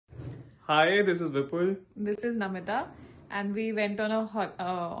Hi, this is Vipul. This is Namita, and we went on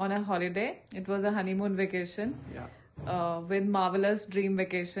a holiday. It was a honeymoon vacation Yeah. with Marvelous Dream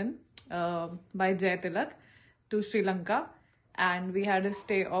Vacation by Jay Tilak to Sri Lanka, and we had a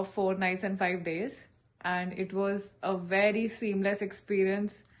stay of 4 nights and 5 days, and it was a very seamless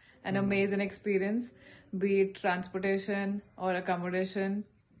experience, an amazing experience, be it transportation or accommodation.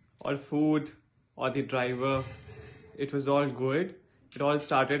 Or food, or the driver. It was all good. It all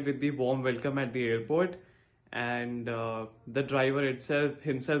started with the warm welcome at the airport, and the driver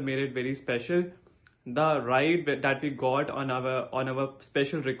himself made it very special. The ride that we got on our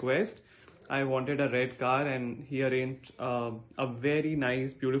special request, I wanted a red car, and he arranged a very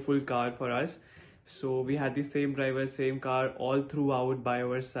nice, beautiful car for us. So we had the same driver, same car all throughout by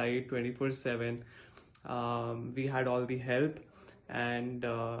our side, 24/7. We had all the help, and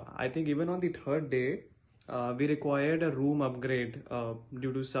I think even on the third day we required a room upgrade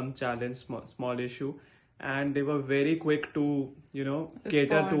due to some challenge, small issue, and they were very quick to cater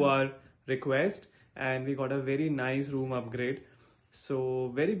to Respond. our request, and we got a very nice room upgrade. So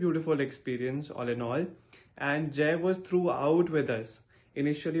very beautiful experience all in all, and Jay was throughout with us.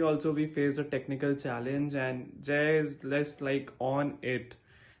 Initially also we faced a technical challenge, and Jay is less like on it.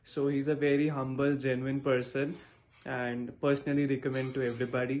 So he's a very humble, genuine person, and personally recommend to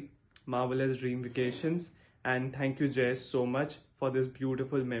everybody Marvelous Dream Vacations. And thank you, Jess, so much for this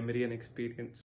beautiful memory and experience.